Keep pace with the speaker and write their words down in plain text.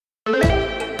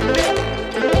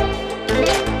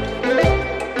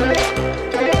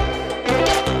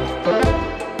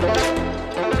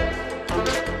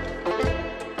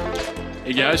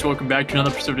guys? Welcome back to another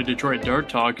episode of Detroit Dart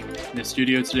Talk. In the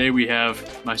studio today, we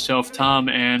have myself, Tom,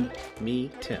 and me,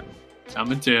 Tim.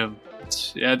 Tom and Tim.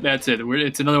 That's it.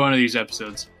 It's another one of these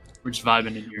episodes. We're just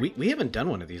vibing in here. We haven't done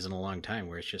one of these in a long time,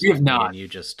 where it's just we have not. and you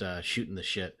just shooting the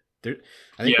shit.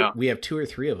 I think we have 2 or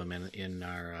 3 of them in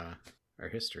our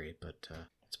history, but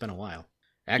it's been a while.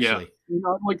 Actually,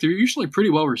 they're usually pretty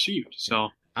well received. So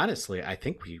honestly, I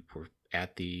think we were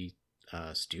at the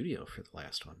studio for the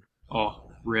last one.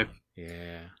 Oh, rip.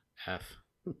 Yeah, F.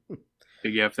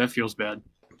 Big F. That feels bad.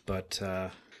 But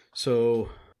so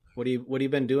what have you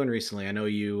been doing recently? I know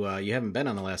you haven't been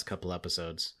on the last couple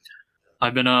episodes.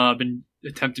 I've been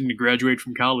attempting to graduate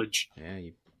from college. Yeah,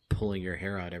 you pulling your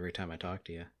hair out every time I talk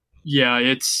to you. Yeah,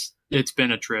 it's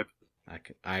been a trip.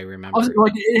 I remember.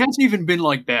 It hasn't even been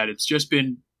like bad. It's just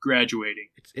been graduating.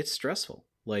 It's stressful.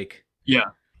 Like, yeah.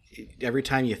 Every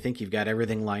time you think you've got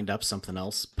everything lined up, something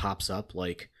else pops up.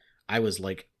 Like, I was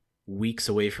like weeks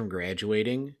away from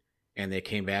graduating, and they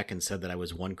came back and said that I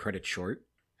was 1 credit short.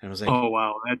 And I was like, oh,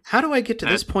 wow. How do I get to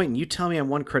this point and you tell me I'm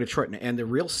 1 credit short? And the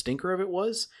real stinker of it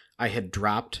was I had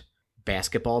dropped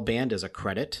basketball band as a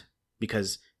credit,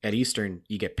 because at Eastern,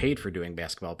 you get paid for doing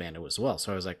basketball band as well.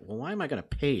 So I was like, well, why am I going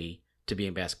to pay to be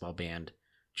in basketball band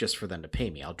just for them to pay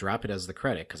me? I'll drop it as the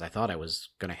credit because I thought I was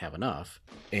going to have enough.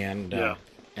 And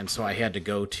so I had to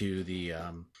go to the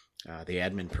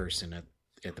admin person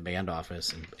at the band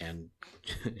office, and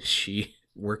she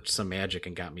worked some magic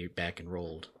and got me back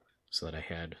enrolled so that I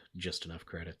had just enough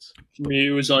credits. For me,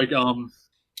 it was it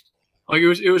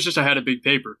was just I had a big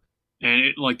paper,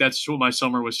 and that's what my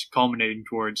summer was culminating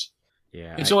towards.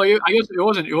 Yeah. And so I guess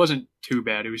it wasn't too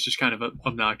bad. It was just kind of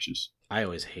obnoxious. I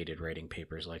always hated writing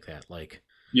papers like that.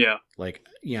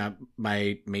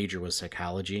 My major was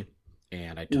psychology,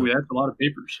 and I took that's a lot of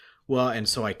papers. Well, and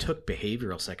so I took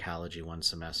behavioral psychology one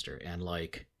semester, and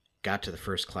got to the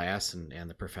first class, and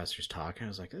the professor's talking. I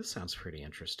was like, this sounds pretty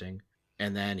interesting.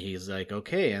 And then he's like,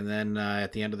 okay, and then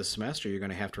at the end of the semester, you're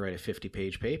going to have to write a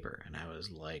 50-page paper. And I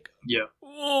was like, yeah.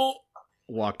 Oh.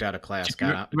 Walked out of class,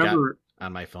 got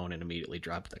on my phone, and immediately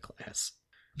dropped the class.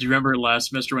 Do you remember last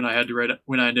semester when I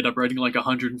ended up writing like a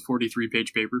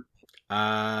 143-page paper?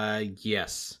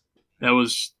 Yes. That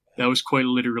was quite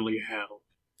literally hell.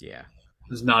 Yeah. It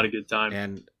was not a good time.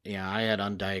 And I had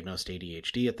undiagnosed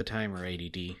ADHD at the time, or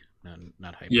ADD,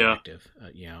 not hyperactive.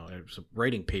 Yeah. So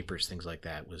writing papers, things like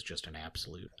that, was just an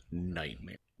absolute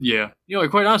nightmare. Yeah.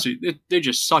 Quite honestly, they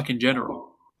just suck in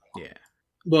general. Yeah.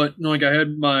 But I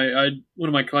had one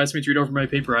of my classmates read over my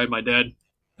paper. I had my dad. And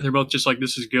they're both just like,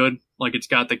 this is good. Like, it's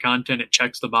got the content. It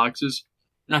checks the boxes.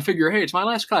 And I figure, hey, it's my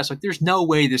last class. Like, there's no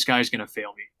way this guy's going to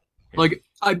fail me. Yeah. Like,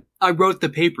 I wrote the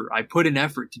paper. I put an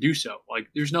effort to do so. Like,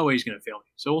 there's no way he's going to fail me.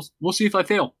 So we'll see if I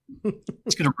fail.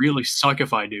 It's going to really suck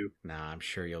if I do. Nah, I'm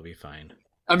sure you'll be fine.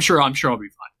 I'm sure I'll be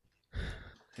fine.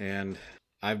 And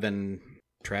I've been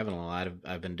traveling a lot.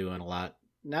 I've been doing a lot.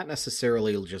 Not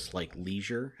necessarily just like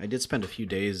leisure. I did spend a few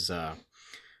days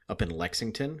up in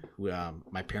Lexington.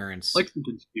 My parents.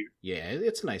 Lexington's cute. Yeah,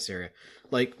 it's a nice area.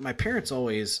 Like, my parents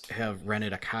always have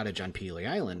rented a cottage on Pelee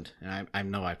Island, and I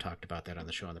know I've talked about that on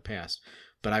the show in the past.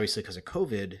 But obviously, because of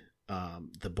COVID,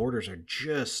 the borders are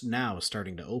just now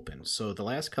starting to open. So the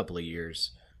last couple of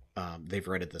years, they've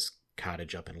rented this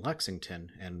cottage up in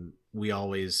Lexington, and we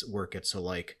always work it so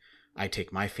I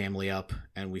take my family up,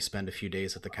 and we spend a few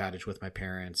days at the cottage with my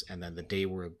parents, and then the day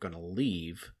we're going to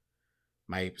leave,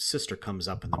 my sister comes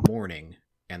up in the morning,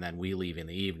 and then we leave in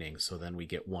the evening, so then we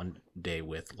get 1 day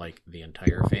with, the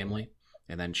entire family,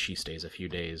 and then she stays a few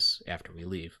days after we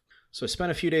leave. So I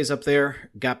spent a few days up there,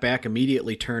 got back,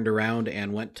 immediately turned around,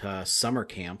 and went to summer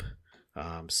camp,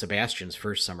 Sebastian's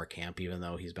first summer camp, even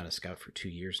though he's been a scout for 2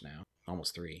 years now,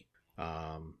 almost 3.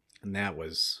 And that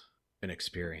was an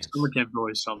experience. Summer camp is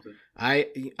always something. I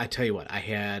tell you what, I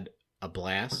had a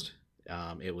blast.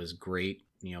 It was great,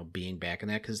 being back in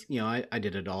that, because I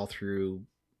did it all through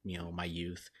my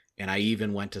youth, and I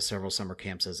even went to several summer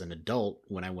camps as an adult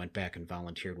when I went back and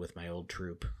volunteered with my old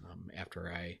troop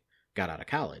after I got out of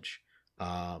college.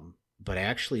 But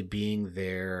actually being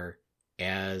there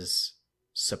as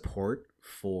support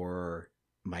for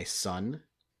my son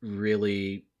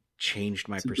really changed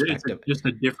my perspective. It's just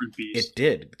a different beast. It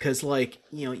did, because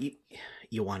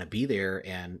you want to be there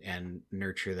and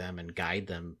nurture them and guide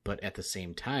them, but at the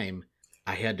same time,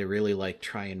 I had to really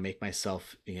try and make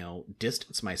myself,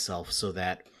 distance myself so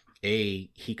that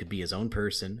A, he could be his own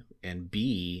person, and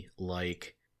B,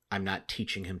 I'm not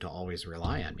teaching him to always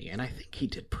rely on me. And I think he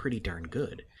did pretty darn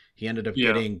good. He ended up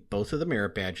getting both of the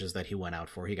merit badges that he went out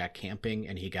for. He got camping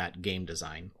and he got game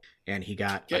design, and he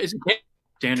got it's a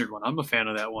standard one. I'm a fan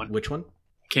of that one. Which one?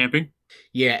 Camping?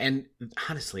 Yeah, and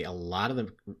honestly, a lot of the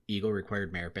Eagle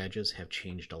required merit badges have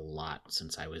changed a lot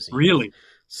since I was a youth. Really?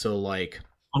 So like,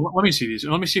 Let me see these.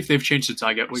 Let me see if they've changed since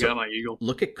we got so my Eagle.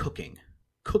 look at cooking.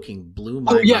 Cooking blew Oh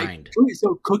my yeah. mind.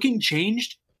 So cooking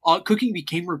changed. Cooking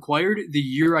became required the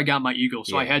year I got my Eagle,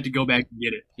 so I Yeah, had to go back and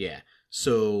get it. yeah.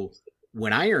 So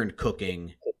when I earned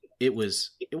cooking, it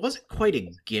wasn't quite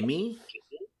a gimme,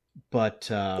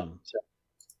 but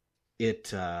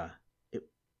it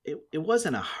it it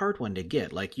wasn't a hard one to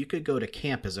get. Like you could go to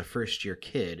camp as a first year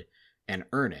kid and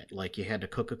earn it. Like you had to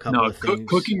cook a couple No, of things.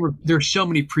 cooking. There's so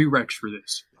many prereqs for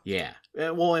this. Yeah.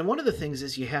 Well, and one of the things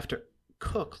is you have to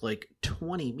cook like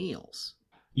 20 meals.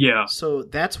 Yeah, So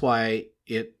that's why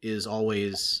it is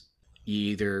always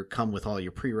you either come with all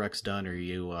your prereqs done or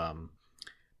you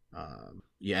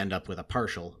end up with a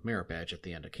partial merit badge at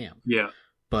the end of camp. yeah.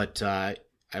 But I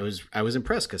was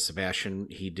impressed because Sebastian,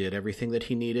 he did everything that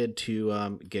he needed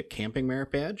to get camping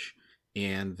merit badge,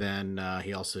 and then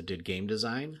he also did game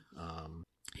design.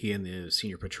 He and the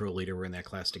senior patrol leader were in that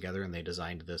class together, and they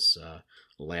designed this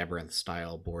labyrinth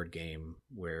style board game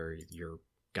where your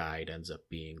guide ends up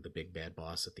being the big bad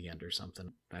boss at the end or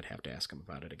something. I'd have to ask him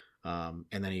about it. And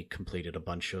then he completed a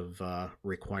bunch of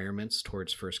requirements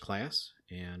towards first class,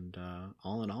 and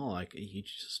all in all, like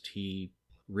he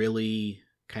really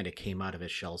kind of came out of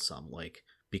his shell some, like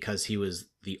because he was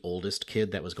the oldest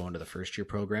kid that was going to the first year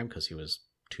program because he was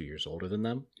 2 years older than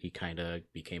them. He kind of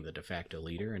became the de facto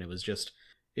leader, and it was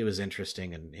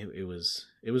interesting, and it was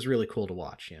really cool to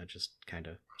watch. You know, just kind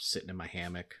of sitting in my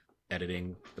hammock,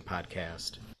 editing the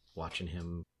podcast, watching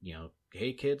him. You know,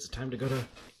 hey kids, time to go to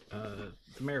the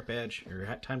merit badge, or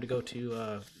time to go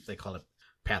to they call it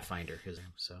Pathfinder. His name.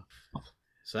 So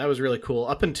that was really cool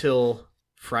up until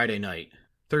Thursday night,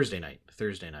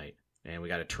 and we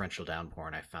got a torrential downpour,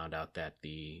 and I found out that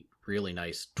the really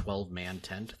nice 12-man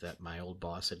tent that my old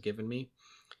boss had given me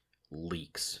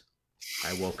leaks.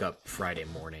 I woke up Friday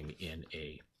morning in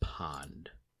a pond.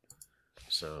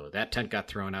 So that tent got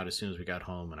thrown out as soon as we got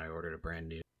home, and I ordered a brand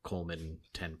new Coleman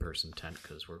 10-person tent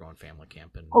because we're going family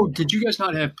camping. Oh, did you guys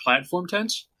not have platform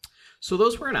tents? So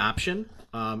those were an option,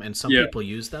 and some people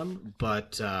use them,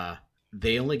 but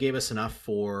they only gave us enough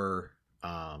for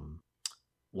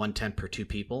one tent per two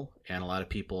people, and a lot of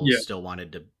people still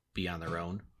wanted to be on their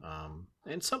own.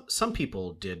 And some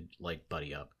people did like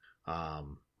buddy up.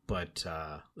 But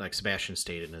like Sebastian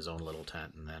stayed in his own little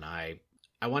tent, and then I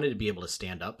wanted to be able to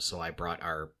stand up, so I brought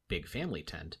our big family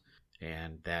tent,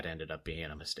 and that ended up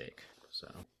being a mistake. So,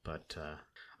 but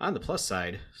on the plus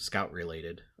side, scout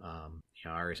related,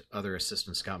 our other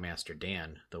assistant scoutmaster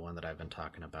Dan, the one that I've been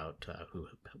talking about, who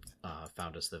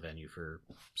found us the venue for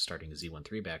starting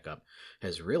Z13 back up,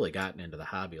 has really gotten into the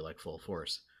hobby like full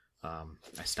force.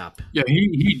 I stopped. Yeah,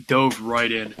 he dove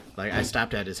right in. Like I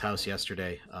stopped at his house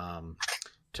yesterday.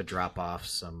 To drop off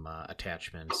some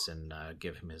attachments and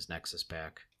give him his Nexus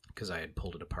back because I had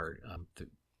pulled it apart.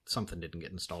 Something didn't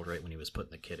get installed right when he was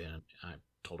putting the kit in. I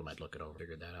told him I'd look it over,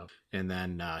 figured that out. And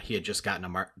then he had just gotten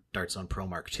a Dart Zone Pro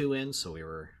Mark II in, so we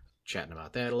were chatting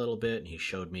about that a little bit, and he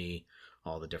showed me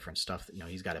all the different stuff.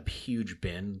 He's got a huge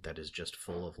bin that is just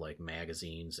full of like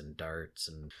magazines and darts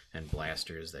and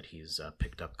blasters that he's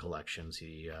picked up collections.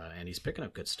 And he's picking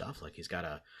up good stuff. Like he's got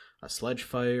a sledge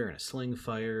fire and a sling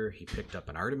fire. He picked up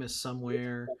an Artemis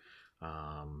somewhere.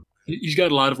 He's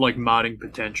got a lot of like modding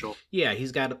potential. Yeah,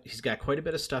 he's got quite a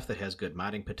bit of stuff that has good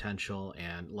modding potential,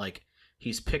 and like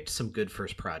he's picked some good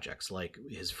first projects. Like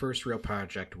his first real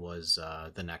project was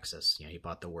the Nexus. He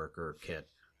bought the worker kit.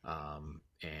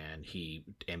 And he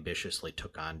ambitiously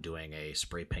took on doing a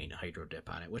spray paint hydro dip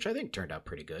on it, which I think turned out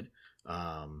pretty good.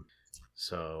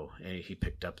 So he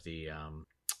picked up the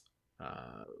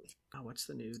what's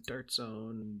the new Dart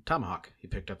Zone Tomahawk? He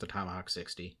picked up the Tomahawk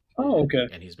 60. Oh, okay.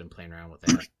 And he's been playing around with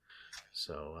that.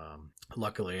 So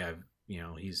luckily,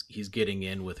 he's getting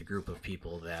in with a group of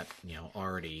people that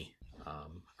already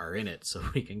are in it, so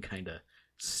we can kind of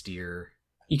steer.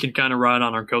 You can kind of ride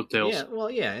on our coattails. Yeah, well,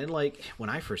 yeah, and like when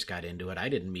I first got into it, I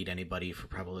didn't meet anybody for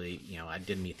probably, I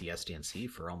didn't meet the SDNC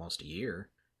for almost a year.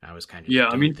 I was kind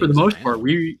of I mean, for the most part,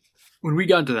 when we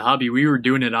got into the hobby, we were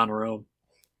doing it on our own.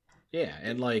 Yeah,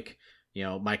 and like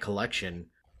my collection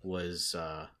was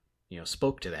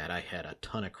spoke to that. I had a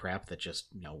ton of crap that just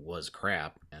was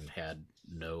crap and had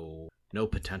no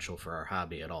potential for our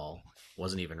hobby at all.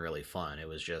 Wasn't even really fun. It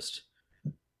was just,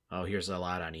 oh, here's a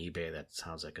lot on eBay that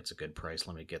sounds like it's a good price.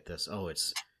 Let me get this. Oh,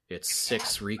 it's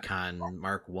 6 Recon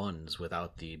Mark 1s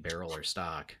without the barrel or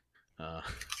stock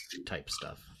type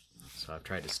stuff. So I've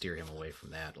tried to steer him away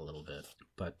from that a little bit.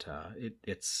 But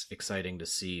it's exciting to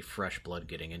see fresh blood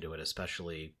getting into it,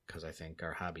 especially because I think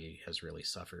our hobby has really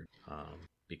suffered.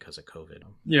 because of COVID.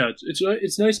 Yeah,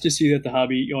 it's nice to see that the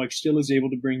hobby, like still is able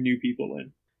to bring new people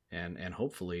in. And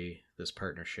hopefully this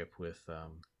partnership with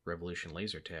Revolution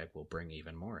Laser Tag will bring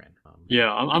even more in.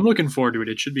 Yeah, I'm looking forward to it.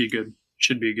 It should be a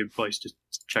good place to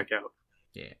check out.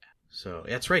 Yeah. So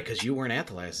that's right, because you weren't at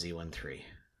the last Z13.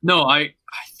 No, I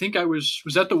think I was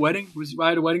at the wedding. I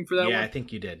had a wedding for that one? Yeah, I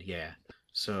think you did. Yeah.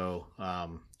 So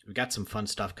we got some fun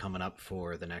stuff coming up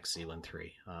for the next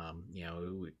Z13.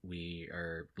 We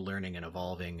are learning and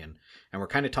evolving, and we're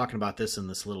kind of talking about this in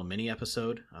this little mini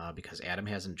episode because Adam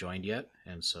hasn't joined yet,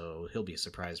 and so he'll be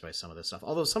surprised by some of this stuff.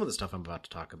 Although some of the stuff I'm about to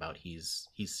talk about, he's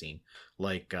seen.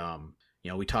 Like,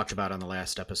 we talked about on the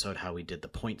last episode how we did the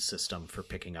point system for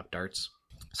picking up darts.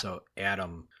 So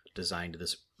Adam designed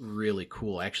this really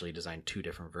cool, actually designed two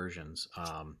different versions.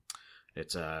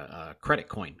 It's a credit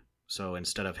coin. So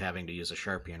instead of having to use a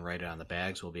Sharpie and write it on the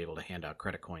bags, we'll be able to hand out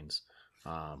credit coins,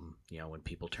 when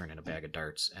people turn in a bag of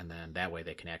darts. And then that way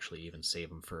they can actually even save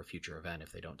them for a future event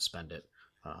if they don't spend it,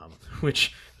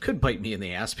 which could bite me in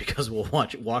the ass because we'll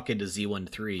walk into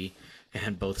Z13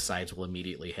 and both sides will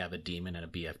immediately have a demon and a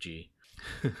BFG.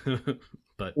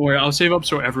 But or I'll save up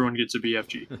so everyone gets a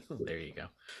BFG. There you go.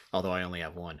 Although I only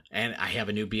have one, and I have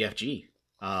a new BFG.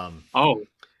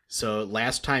 So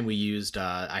last time we used,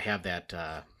 I have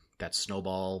that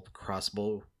snowball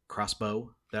crossbow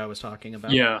that I was talking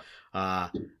about. Yeah.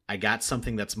 I got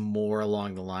something that's more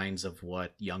along the lines of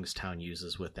what Youngstown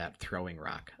uses with that throwing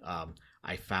rock.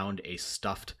 I found a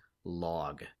stuffed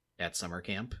log at summer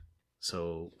camp,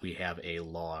 so we have a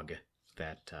log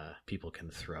that people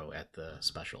can throw at the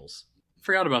specials.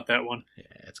 Forgot about that one.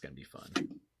 Yeah, it's gonna be fun.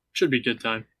 Should be a good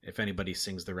time. If anybody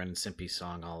sings the Ren and Stimpy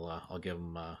song, I'll give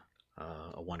them a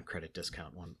 1 credit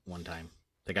discount one time.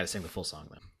 They got to sing the full song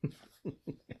though.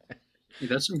 Hey,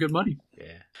 that's some good money.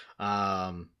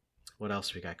 Yeah. What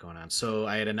else we got going on? So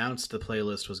I had announced the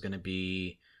playlist was going to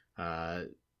be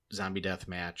Zombie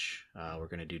Deathmatch. We're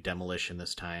going to do Demolition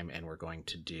this time, and we're going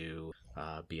to do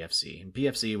BFC. And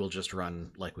BFC will just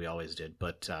run like we always did,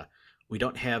 but we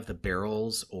don't have the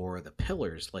barrels or the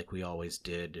pillars like we always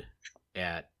did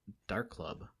at Dark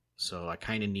Club. So I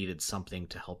kind of needed something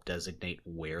to help designate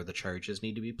where the charges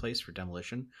need to be placed for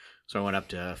Demolition. So I went up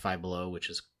to Five Below, which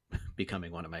is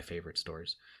becoming one of my favorite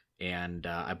stores. And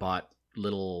I bought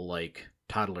little, like,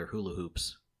 toddler hula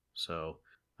hoops so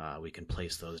we can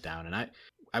place those down. And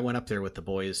I went up there with the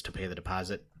boys to pay the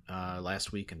deposit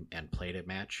last week and played a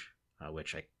match,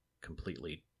 which I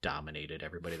completely dominated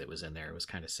everybody that was in there. It was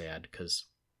kind of sad because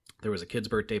there was a kid's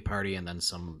birthday party and then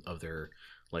some of their,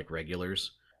 like,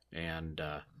 regulars. And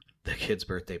the kids'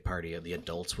 birthday party, the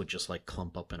adults would just, like,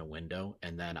 clump up in a window,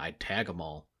 and then I'd tag them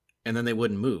all, and then they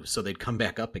wouldn't move, so they'd come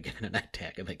back up again, and I'd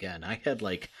tag them again. I had,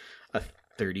 like, a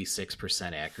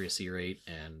 36% accuracy rate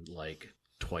and, like,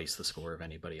 twice the score of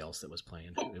anybody else that was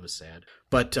playing. It was sad.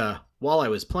 But while I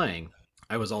was playing,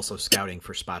 I was also scouting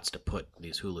for spots to put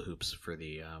these hula hoops for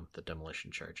the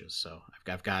demolition charges. So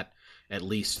I've got at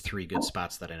least 3 good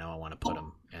spots that I know I want to put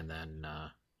them, and then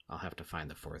I'll have to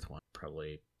find the 4th one,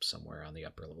 probably somewhere on the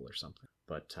upper level or something.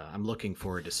 But I'm looking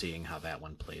forward to seeing how that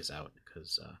one plays out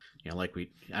because, like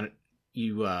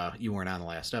you weren't on the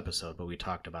last episode, but we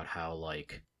talked about how,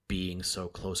 like, being so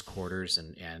close quarters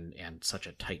and such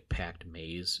a tight packed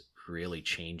maze really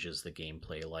changes the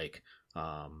gameplay. Like,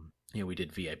 we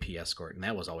did VIP escort, and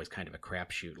that was always kind of a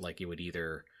crapshoot. Like, it would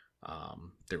either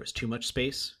there was too much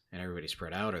space and everybody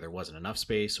spread out, or there wasn't enough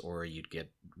space, or you'd get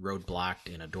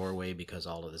roadblocked in a doorway because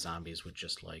all of the zombies would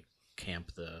just, like,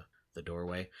 camp the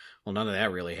doorway. Well, none of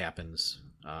that really happens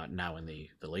now in the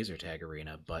laser tag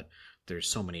arena, but there's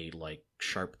so many, like,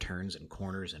 sharp turns and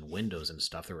corners and windows and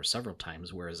stuff. There were several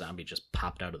times where a zombie just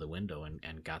popped out of the window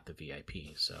and got the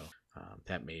VIP. So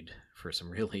that made for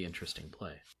some really interesting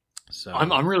play. So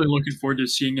I'm really looking forward to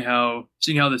seeing how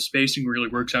the spacing really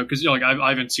works out because, like, I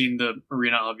haven't seen the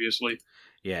arena, obviously.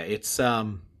 Yeah,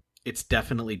 it's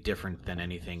definitely different than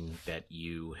anything that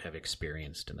you have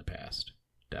experienced in the past.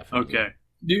 Definitely. Okay.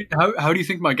 Dude, how do you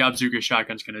think my Gobzuka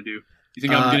shotgun's going to do? You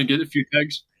think I'm going to get a few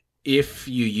tags? If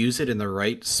you use it in the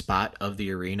right spot of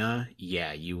the arena,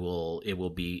 yeah, it will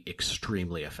be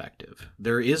extremely effective.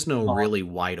 There is no really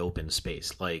wide open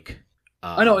space. Like,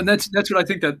 I know, and that's what I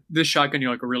think that this shotgun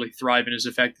will really thrive in is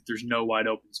the fact that there's no wide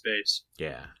open space.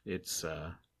 Yeah, it's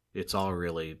all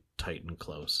really tight and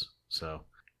close. So,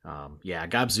 yeah,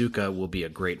 Gobzuka will be a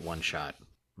great one shot,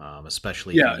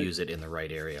 especially if you use it in the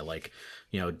right area. Like,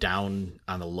 down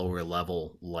on the lower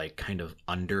level, like kind of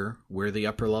under where the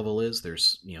upper level is,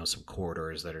 there's, some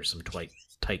corridors that are some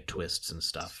tight twists and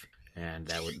stuff. And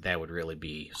that would really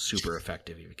be super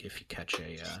effective if you catch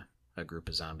a group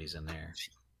of zombies in there.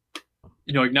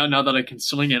 like now that I can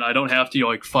sling it, I don't have to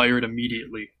like fire it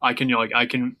immediately. I can I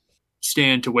can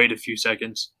stand to wait a few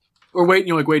seconds, or wait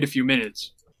wait a few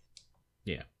minutes.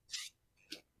 Yeah.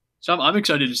 So I'm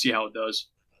excited to see how it does.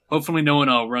 Hopefully, no one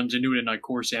runs into it and I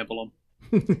core sample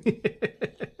them,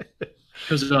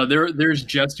 because there's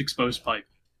just exposed pipe.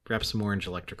 Wrap some orange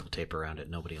electrical tape around it.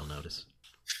 Nobody will notice.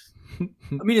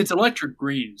 I mean, it's electric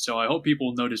green, so I hope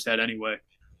people notice that anyway.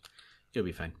 You'll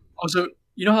be fine. Also,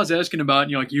 I was asking about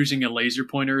like using a laser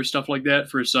pointer or stuff like that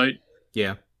for a sight.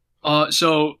 Yeah.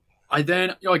 So I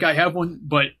then I have one,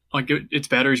 but like its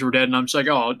batteries were dead, and I'm just like,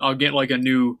 oh, I'll get a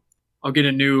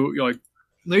new like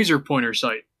laser pointer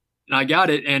sight, and I got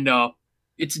it, and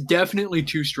it's definitely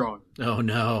too strong. Oh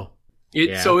no.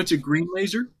 So it's a green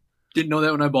laser. Didn't know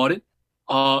that when I bought it.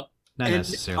 Not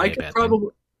necessarily.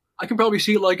 I can probably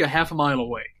see it like a half a mile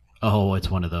away. Oh, it's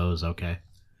one of those. Okay.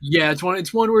 Yeah, it's one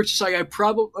where it's just like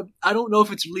I don't know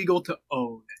if it's legal to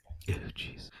own. Oh,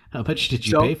 jeez. How much did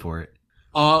you pay for it?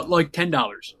 Like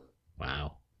 $10.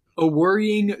 Wow. A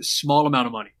worrying small amount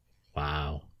of money.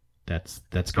 Wow. That's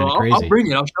kind of crazy. I'll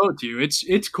bring it. I'll show it to you.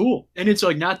 It's cool, and it's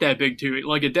like not that big too.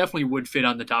 It definitely would fit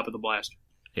on the top of the blaster.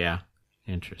 Yeah.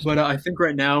 Interesting. But I think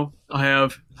right now I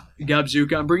have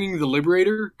Gabzuka. I'm bringing the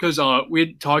Liberator because we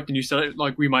had talked and you said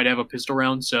like we might have a pistol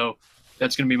round, so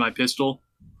that's gonna be my pistol.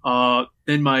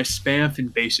 Then my Spamf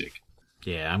and Basic.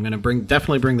 Yeah, I'm gonna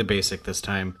definitely bring the Basic this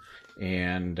time,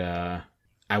 and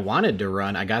I wanted to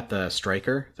run. I got the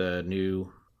Striker, the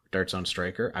new Dart Zone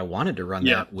Striker. I wanted to run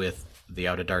that with the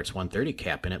Out of Darts 130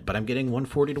 cap in it, but I'm getting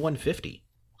 140 to 150.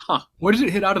 Huh? What does it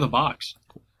hit out of the box?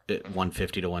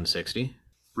 150 to 160.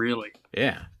 Really?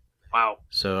 Yeah. Wow.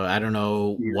 So I don't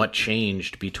know what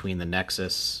changed between the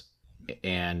Nexus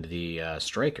and the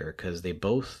Striker, because they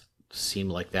both seem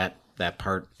like that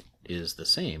part is the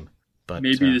same. But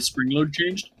maybe the spring load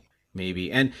changed?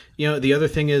 Maybe. And, the other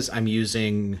thing is I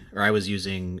was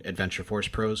using Adventure Force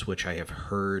Pros, which I have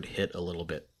heard hit a little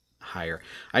bit higher.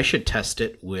 I should test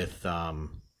it with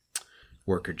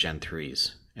Worker Gen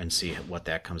 3s and see what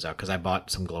that comes out, because I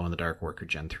bought some glow-in-the-dark Worker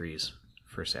Gen 3s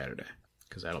for Saturday,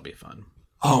 because that'll be fun.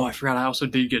 Oh, I forgot. I also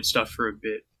did get stuff for a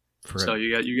bit.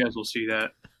 You guys will see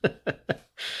that.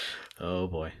 Oh,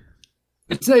 boy.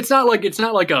 It's not like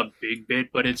a big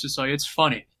bit, but it's just like it's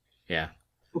funny. Yeah.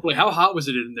 Hopefully, how hot was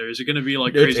it in there? Is it going to be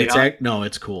like crazy hot? No,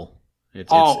 it's cool.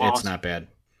 It's awesome. not bad.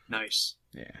 Nice.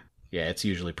 Yeah, it's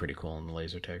usually pretty cool in the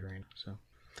laser tag arena. So,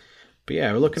 but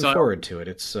yeah, we're looking forward to it.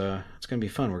 It's going to be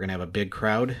fun. We're going to have a big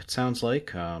crowd. It sounds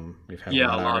like we've had a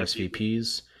lot of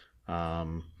RSVPs.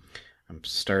 I'm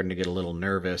starting to get a little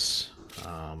nervous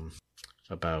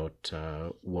about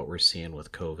what we're seeing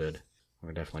with COVID.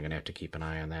 We're definitely going to have to keep an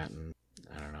eye on that, and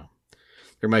I don't know.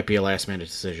 There might be a last-minute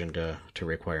decision to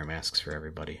require masks for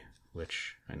everybody,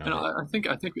 which I know. And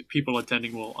I think people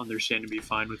attending will understand and be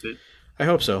fine with it. I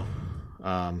hope so.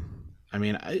 I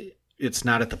mean, it's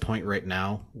not at the point right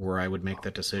now where I would make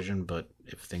that decision, but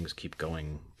if things keep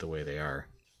going the way they are,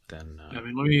 then... I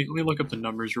mean, let me look up the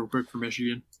numbers real quick for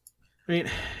Michigan. I mean,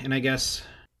 and I guess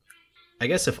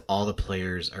if all the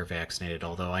players are vaccinated,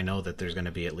 although I know that there's going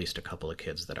to be at least a couple of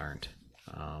kids that aren't.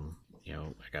 I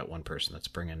got one person that's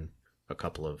bringing a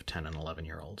couple of 10 and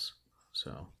 11-year-olds.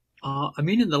 So, I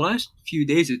mean, in the last few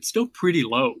days, it's still pretty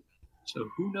low. So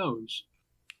who knows?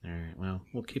 All right. Well,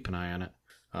 we'll keep an eye on it.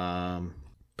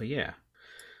 But yeah,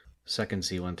 second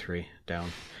Z13 down.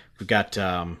 We've got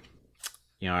our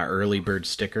early bird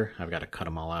sticker. I've got to cut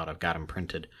them all out. I've got them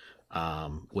printed.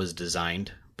 Was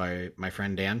designed by my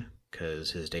friend Dan,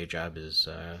 because his day job is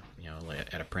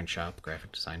at a print shop,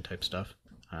 graphic design type stuff.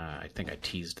 I think I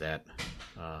teased that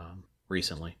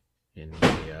recently in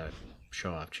the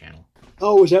show off channel.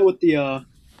 Oh, was that what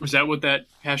that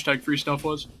hashtag free stuff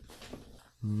was?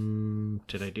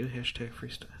 Did I do hashtag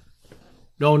free stuff?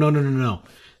 No.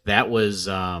 That was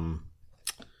I'll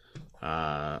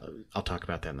talk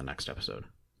about that in the next episode.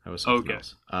 That was something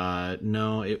else.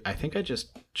 No, I think I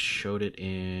just showed it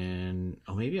in...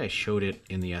 Oh, maybe I showed it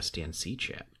in the SDNC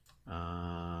chat.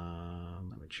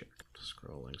 Let me check.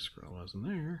 Scroll wasn't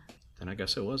there. Then I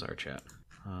guess it was our chat.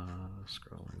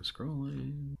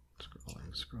 Scrolling.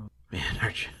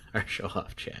 Man, our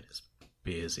show-off chat is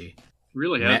busy.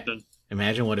 Really has been.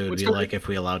 Imagine what it would be like if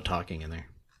we allowed talking in there.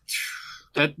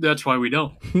 That's why we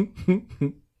don't.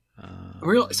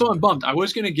 So I'm bummed. I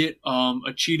was going to get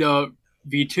a Cheetah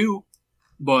V2,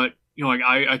 but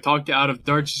I talked to Out of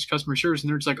Darts customer service,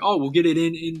 and they're just like, "Oh, we'll get it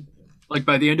in like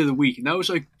by the end of the week," and that was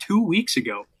like 2 weeks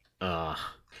ago.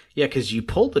 Yeah, because you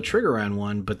pulled the trigger on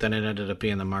one, but then it ended up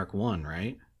being the Mark 1,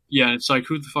 right? Yeah, it's like,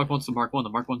 who the fuck wants the Mark 1? The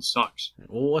Mark 1 sucks.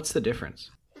 Well, what's the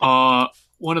difference? One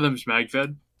of them's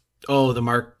mag-fed. Oh, the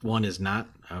Mark 1 is not?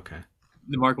 Okay.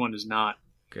 The Mark 1 is not.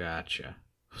 Gotcha.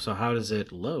 So how does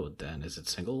it load then? Is it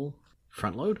single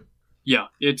front load? Yeah,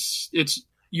 it's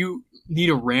you need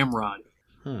a ramrod.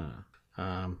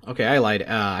 Okay, I lied.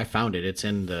 I found it. It's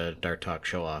in the Dart Talk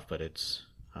show off, but it's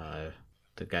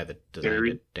the guy that designed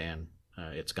it, Dan.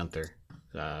 It's Gunther.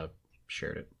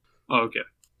 Shared it. Oh, okay.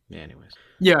 Anyways.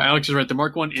 Yeah, Alex is right. The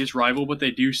Mark 1 is rival, but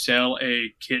they do sell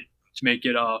a kit to make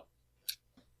it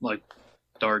like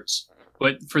darts.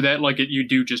 But for that, like you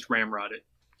do just ramrod it.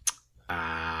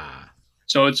 Ah.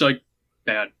 So it's like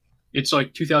bad. It's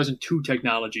like 2002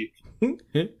 technology.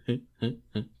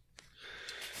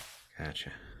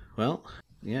 Gotcha. Well,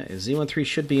 yeah, Z13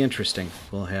 should be interesting.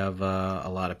 We'll have a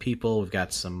lot of people. We've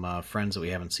got some friends that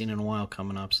we haven't seen in a while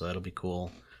coming up, so that'll be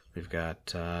cool. We've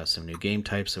got some new game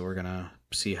types that we're going to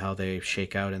see how they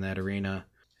shake out in that arena,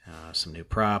 some new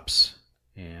props,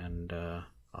 and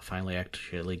I'll finally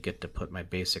actually get to put my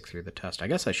basic through the test. I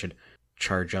guess I should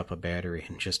charge up a battery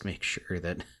and just make sure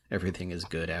that everything is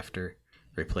good after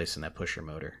replacing that pusher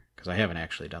motor, because I haven't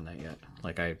actually done that yet.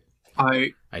 Like I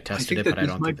tested it, but I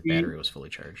don't think the battery was fully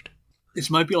charged. This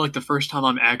might be like the first time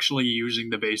I'm actually using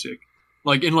the basic,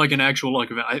 like in like an actual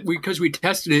like event, because we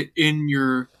tested it in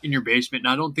your basement,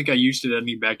 and I don't think I used it at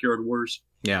any Backyard Wars.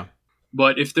 Yeah,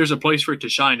 but if there's a place for it to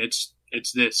shine, it's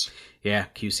this. Yeah,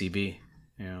 QCB,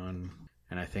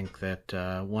 and I think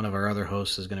that one of our other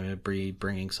hosts is going to be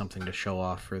bringing something to show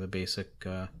off for the basic.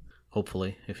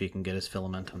 Hopefully, if he can get his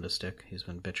Filamentum to stick. He's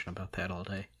been bitching about that all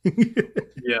day.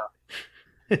 Yeah.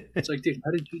 It's like, dude,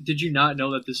 how did you not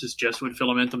know that this is just what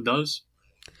Filamentum does?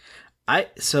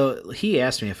 So he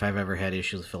asked me if I've ever had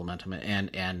issues with Filamentum,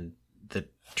 and the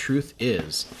truth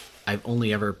is, I've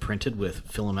only ever printed with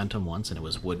Filamentum once, and it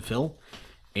was wood fill,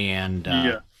 and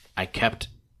I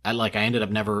ended up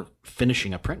never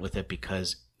finishing a print with it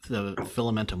because the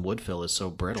Filamentum wood fill is so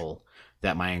brittle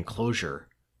that my enclosure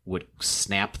would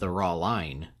snap the raw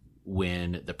line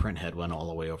when the print head went all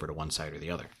the way over to one side or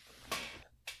the other.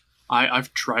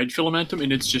 I've tried Filamentum,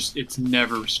 and it's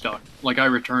never stuck. Like, I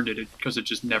returned it because it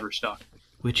just never stuck.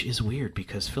 Which is weird,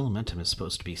 because Filamentum is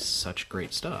supposed to be such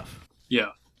great stuff.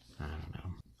 Yeah. I don't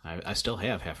know. I still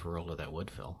have half a roll of that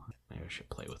wood fill. Maybe I should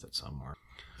play with it some more.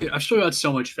 Yeah, I've still got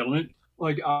so much filament.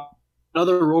 Like,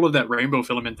 another roll of that rainbow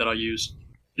filament that I use.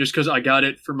 Just because I got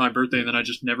it for my birthday, and then I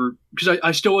just never... Because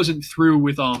I still wasn't through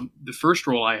with the first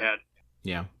roll I had.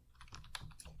 Yeah.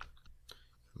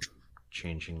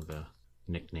 Changing the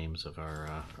nicknames of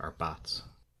our bots.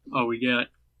 Oh, we got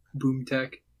Boom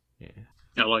Tech. Yeah.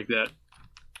 I like that.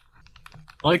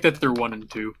 I like that they're 1 and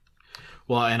 2.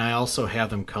 Well, and I also have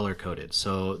them color coded.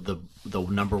 So the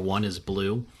number 1 is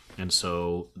blue, and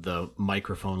so the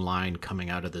microphone line coming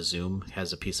out of the Zoom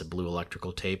has a piece of blue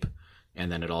electrical tape, and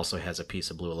then it also has a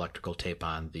piece of blue electrical tape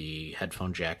on the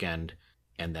headphone jack end,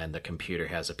 and then the computer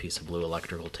has a piece of blue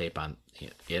electrical tape on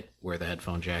it where the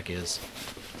headphone jack is.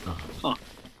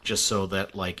 Just so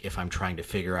that, like, if I'm trying to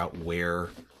figure out where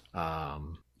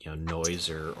noise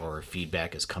or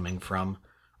feedback is coming from,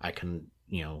 I can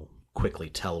quickly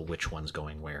tell which one's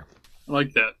going where. I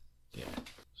like that. Yeah,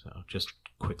 so just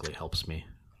quickly helps me.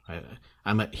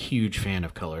 I'm a huge fan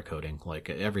of color coding. Like,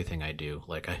 everything I do,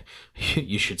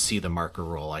 you should see the marker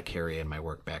roll I carry in my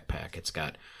work backpack. It's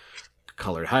got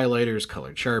colored highlighters,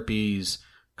 colored Sharpies,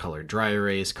 colored dry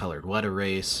erase, colored wet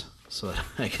erase, so that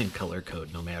I can color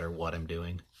code no matter what I'm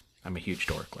doing. I'm a huge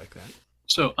dork like that.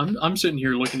 So I'm sitting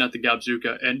here looking at the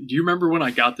Gabzuka, and do you remember when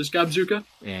I got this Gabzuka?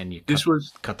 And you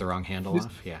cut the wrong handle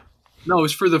off? Yeah. No, it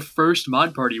was for the first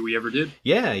mod party we ever did.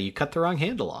 Yeah, you cut the wrong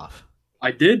handle off.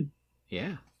 I did.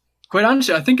 Yeah. Quite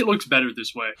honestly, I think it looks better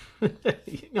this way.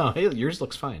 No, yours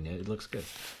looks fine. It looks good.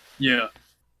 Yeah.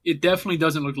 It definitely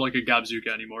doesn't look like a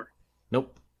Gabzuka anymore.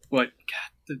 Nope. But,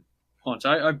 hold on. So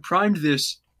I primed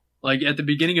this, like, at the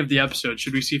beginning of the episode.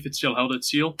 Should we see if it still held its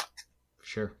seal?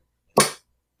 Sure.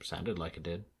 Sounded like it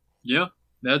did. Yeah.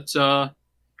 That's,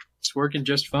 it's working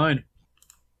just fine.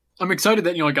 I'm excited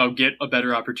that, I'll get a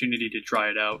better opportunity to try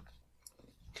it out.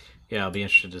 Yeah, I'll be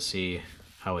interested to see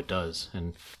how it does.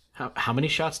 And how many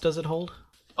shots does it hold?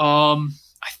 I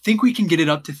think we can get it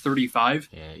up to 35.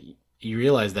 Yeah, you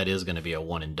realize that is going to be a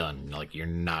one and done. Like, you're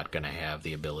not going to have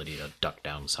the ability to duck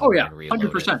down somewhere and reload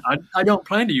 100%. it. I don't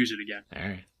plan to use it again. All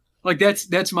right. Like,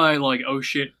 that's my, like, oh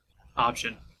shit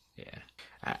option. Yeah.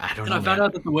 I don't and know. I found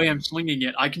out that the way I'm slinging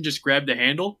it, I can just grab the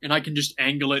handle and I can just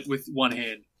angle it with one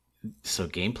hand. So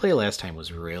gameplay last time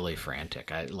was really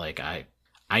frantic.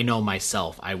 I know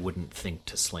myself, I wouldn't think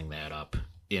to sling that up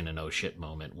in an oh shit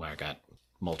moment where I got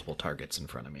multiple targets in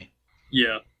front of me.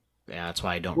 Yeah. Yeah, that's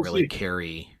why I don't really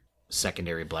carry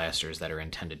secondary blasters that are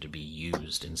intended to be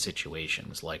used in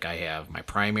situations. Like, I have my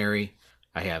primary,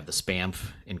 I have the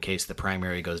Spamf in case the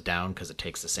primary goes down because it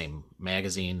takes the same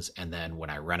magazines. And then when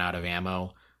I run out of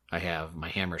ammo, I have my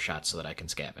hammer shot so that I can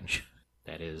scavenge.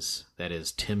 That is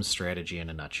Tim's strategy in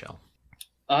a nutshell.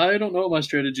 I don't know what my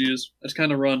strategy is. I just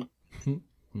kind of run.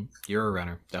 You're a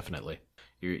runner, definitely.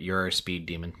 You're our speed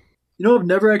demon. You know, I've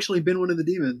never actually been one of the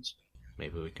demons.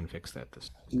 Maybe we can fix that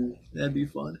this. Ooh, that'd be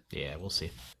fun. Yeah, we'll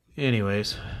see.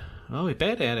 Anyways, well, we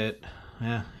bet at it.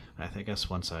 Yeah, I guess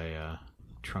once I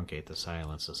truncate the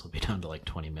silence, this will be down to like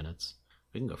 20 minutes.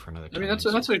 We can go for another 10 I mean, minutes.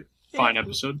 that's a fine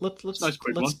episode. Let's nice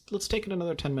quick one. Let's take it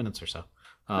another 10 minutes or so.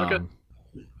 Okay.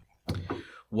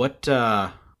 What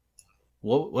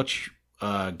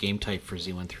game type for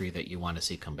Z13 that you want to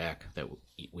see come back that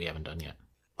we haven't done yet?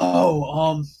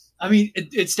 Oh, I mean,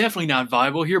 it's definitely not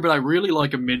viable here, but I really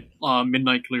like a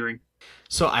midnight clearing.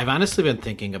 So I've honestly been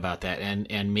thinking about that,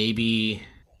 and maybe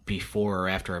before or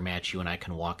after a match, you and I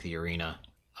can walk the arena.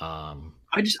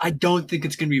 I don't think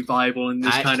it's going to be viable in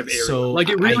this kind of area. So like,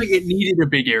 it needed a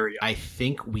big area. I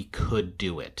think we could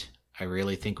do it. I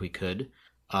really think we could,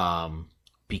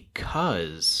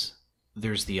 because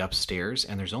there's the upstairs,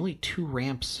 and there's only 2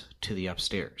 ramps to the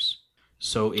upstairs.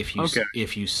 So if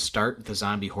you start the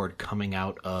zombie horde coming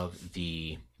out of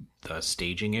the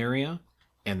staging area,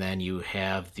 and then you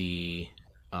have the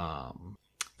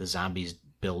zombies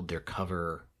build their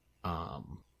cover,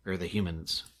 or the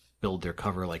humans build their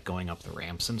cover, like going up the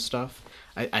ramps and stuff,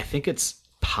 I think it's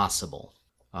possible.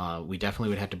 We definitely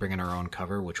would have to bring in our own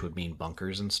cover, which would mean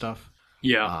bunkers and stuff.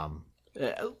 Yeah.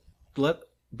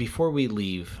 Before we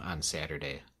leave on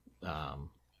Saturday,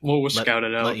 we'll scout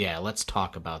it out. Let's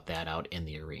talk about that out in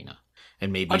the arena,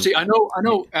 and maybe. Actually, I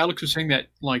know. Alex was saying that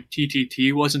like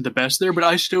TTT wasn't the best there, but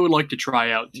I still would like to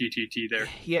try out TTT there.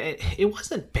 Yeah, it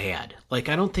wasn't bad. Like,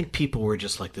 I don't think people were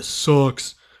just like, this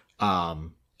sucks.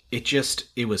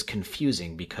 It was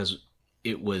confusing because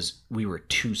we were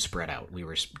too spread out. We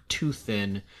were too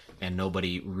thin, and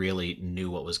nobody really knew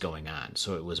what was going on.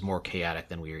 So it was more chaotic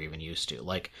than we were even used to.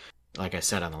 Like I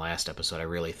said on the last episode, I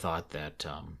really thought that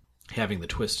having the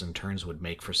twists and turns would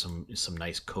make for some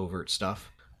nice covert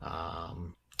stuff. Should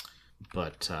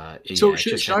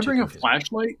I bring a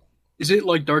flashlight? Is it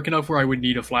like dark enough where I would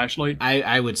need a flashlight?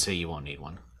 I would say you won't need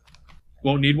one.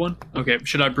 Won't need one? Okay.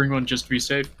 Should I bring one just to be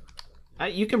safe?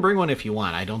 You can bring one if you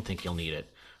want. I don't think you'll need it.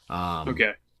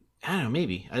 Okay. I don't know,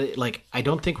 maybe. I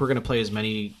don't think we're going to play as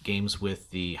many games with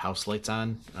the house lights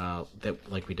on that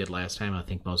like we did last time. I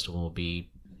think most of them will be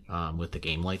with the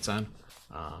game lights on,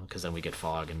 because then we get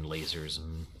fog and lasers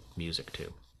and music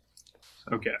too.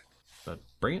 Okay. But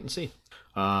bring it and see.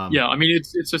 Yeah, I mean,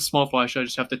 it's a small flash. I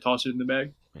just have to toss it in the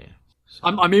bag. Yeah. So.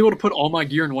 I'm able to put all my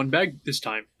gear in one bag this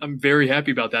time. I'm very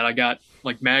happy about that. I got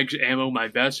like mags, ammo, my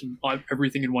vest, and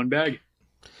everything in one bag.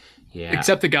 Yeah.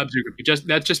 Except the Gabzuka.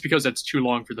 That's just because that's too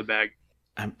long for the bag.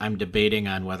 I'm debating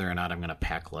on whether or not I'm going to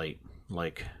pack light.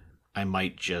 Like, I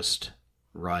might just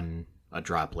run a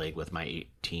drop leg with my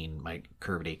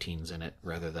curved 18s in it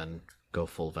rather than go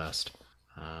full vest.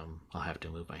 I'll have to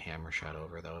move my hammer shot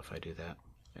over though if I do that.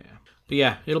 Yeah. But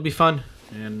yeah, it'll be fun,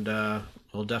 and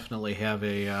we'll definitely have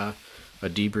a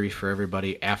debrief for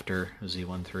everybody after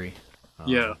Z13.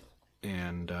 Yeah.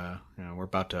 And we're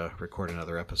about to record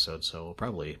another episode, so we'll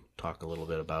probably talk a little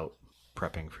bit about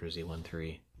prepping for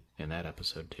Z13 in that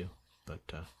episode too. But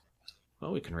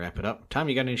well, we can wrap it up. Tom,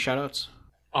 you got any shout-outs?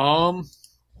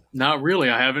 Not really.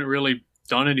 I haven't really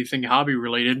done anything hobby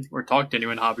related or talked to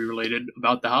anyone hobby related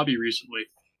about the hobby recently.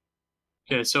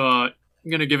 Okay, so I'm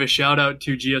gonna give a shout out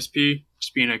to GSP,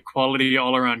 just being a quality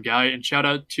all around guy, and shout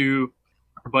out to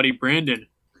our buddy Brandon.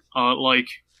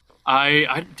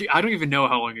 I don't even know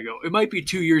how long ago. It might be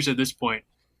 2 years at this point.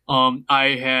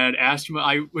 I had asked him.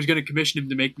 I was gonna commission him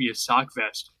to make me a sock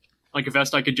vest, like a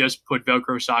vest I could just put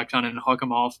Velcro socks on and huck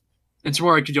them off, and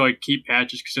somewhere I could like keep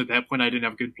patches because at that point I didn't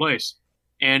have a good place.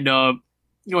 And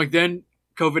then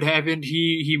COVID happened.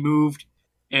 He moved,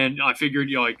 and I figured,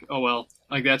 oh well,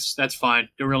 like that's fine.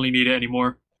 Don't really need it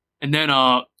anymore. And then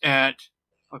where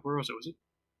was it?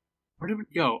 Where did we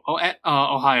go? Oh, at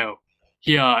Ohio.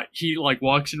 He like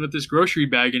walks in with this grocery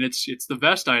bag, and it's the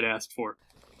vest I'd asked for.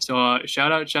 So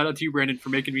shout out to you, Brandon, for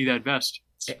making me that vest.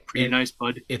 It's pretty nice,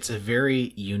 bud. It's a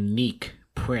very unique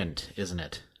print, isn't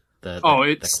it?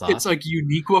 It's like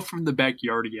Uniqua from the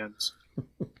Backyardigans.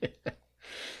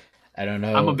 I don't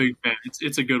know. I'm a big fan.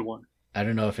 It's a good one. I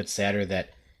don't know if it's sadder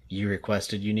that you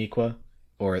requested Uniqua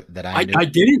or that I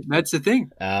didn't. That's the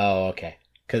thing. Oh, okay.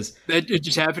 Because it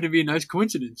just happened to be a nice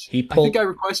coincidence. I think I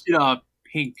requested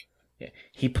pink. Yeah,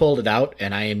 he pulled it out,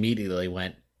 and I immediately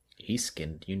went, he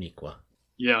skinned Uniqua.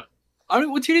 Yeah. I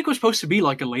mean, what's Uniqua supposed to be,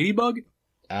 like a ladybug?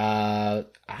 I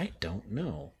don't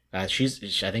know. I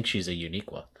think she's a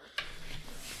Uniqua.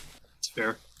 It's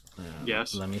fair.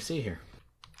 Yes. Let me see here.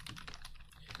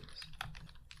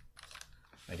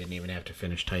 I didn't even have to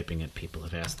finish typing it. People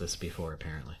have asked this before,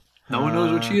 apparently. No one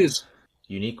knows what she is.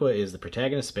 Uniqua is the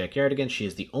protagonist of Backyardigans. She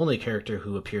is the only character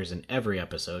who appears in every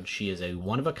episode. She is a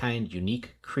one-of-a-kind,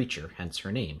 unique creature, hence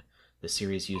her name. The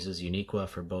series uses Uniqua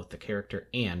for both the character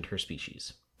and her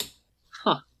species.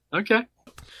 Huh. Okay.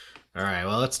 All right,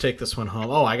 well, let's take this one home.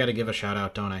 Oh, I got to give a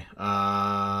shout-out, don't I?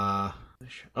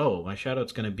 My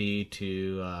shout-out's going to be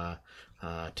to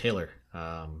Taylor.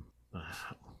 What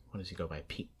does he go by?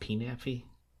 Pnaffy?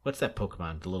 What's that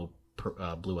Pokemon? The little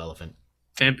blue elephant.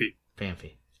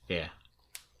 Phanpy. Yeah.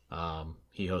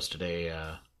 He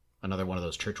hosted another one of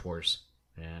those church wars,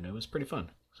 and it was pretty fun.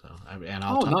 So,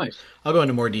 nice. I'll go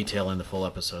into more detail in the full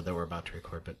episode that we're about to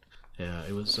record, but yeah,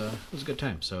 it was a good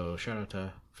time. So shout out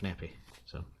to Fnappy.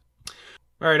 So,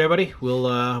 all right, everybody,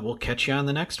 we'll catch you on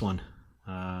the next one.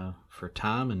 For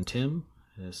Tom and Tim,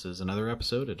 this is another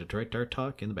episode of Detroit Dart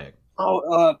Talk in the bag.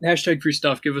 Hashtag free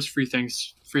stuff. Give us free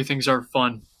things. Free things are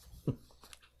fun.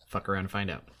 Fuck around and find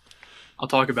out. I'll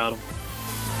talk about them.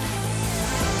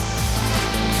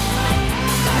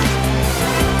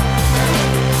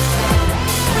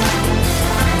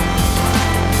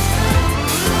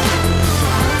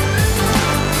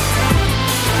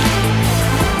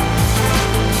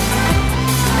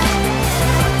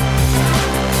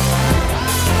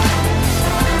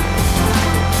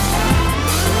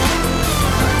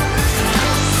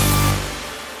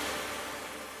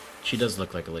 She does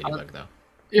look like a ladybug, though.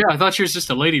 Yeah, I thought she was just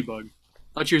a ladybug. I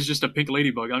thought she was just a pink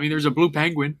ladybug. I mean, there's a blue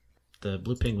penguin. The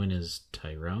blue penguin is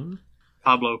Tyrone?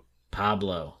 Pablo.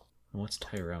 What's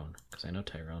Tyrone? Because I know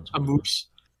Tyrone's a moose.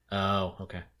 Oh,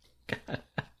 okay. God,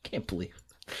 I can't believe.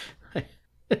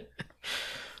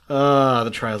 The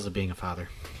trials of being a father.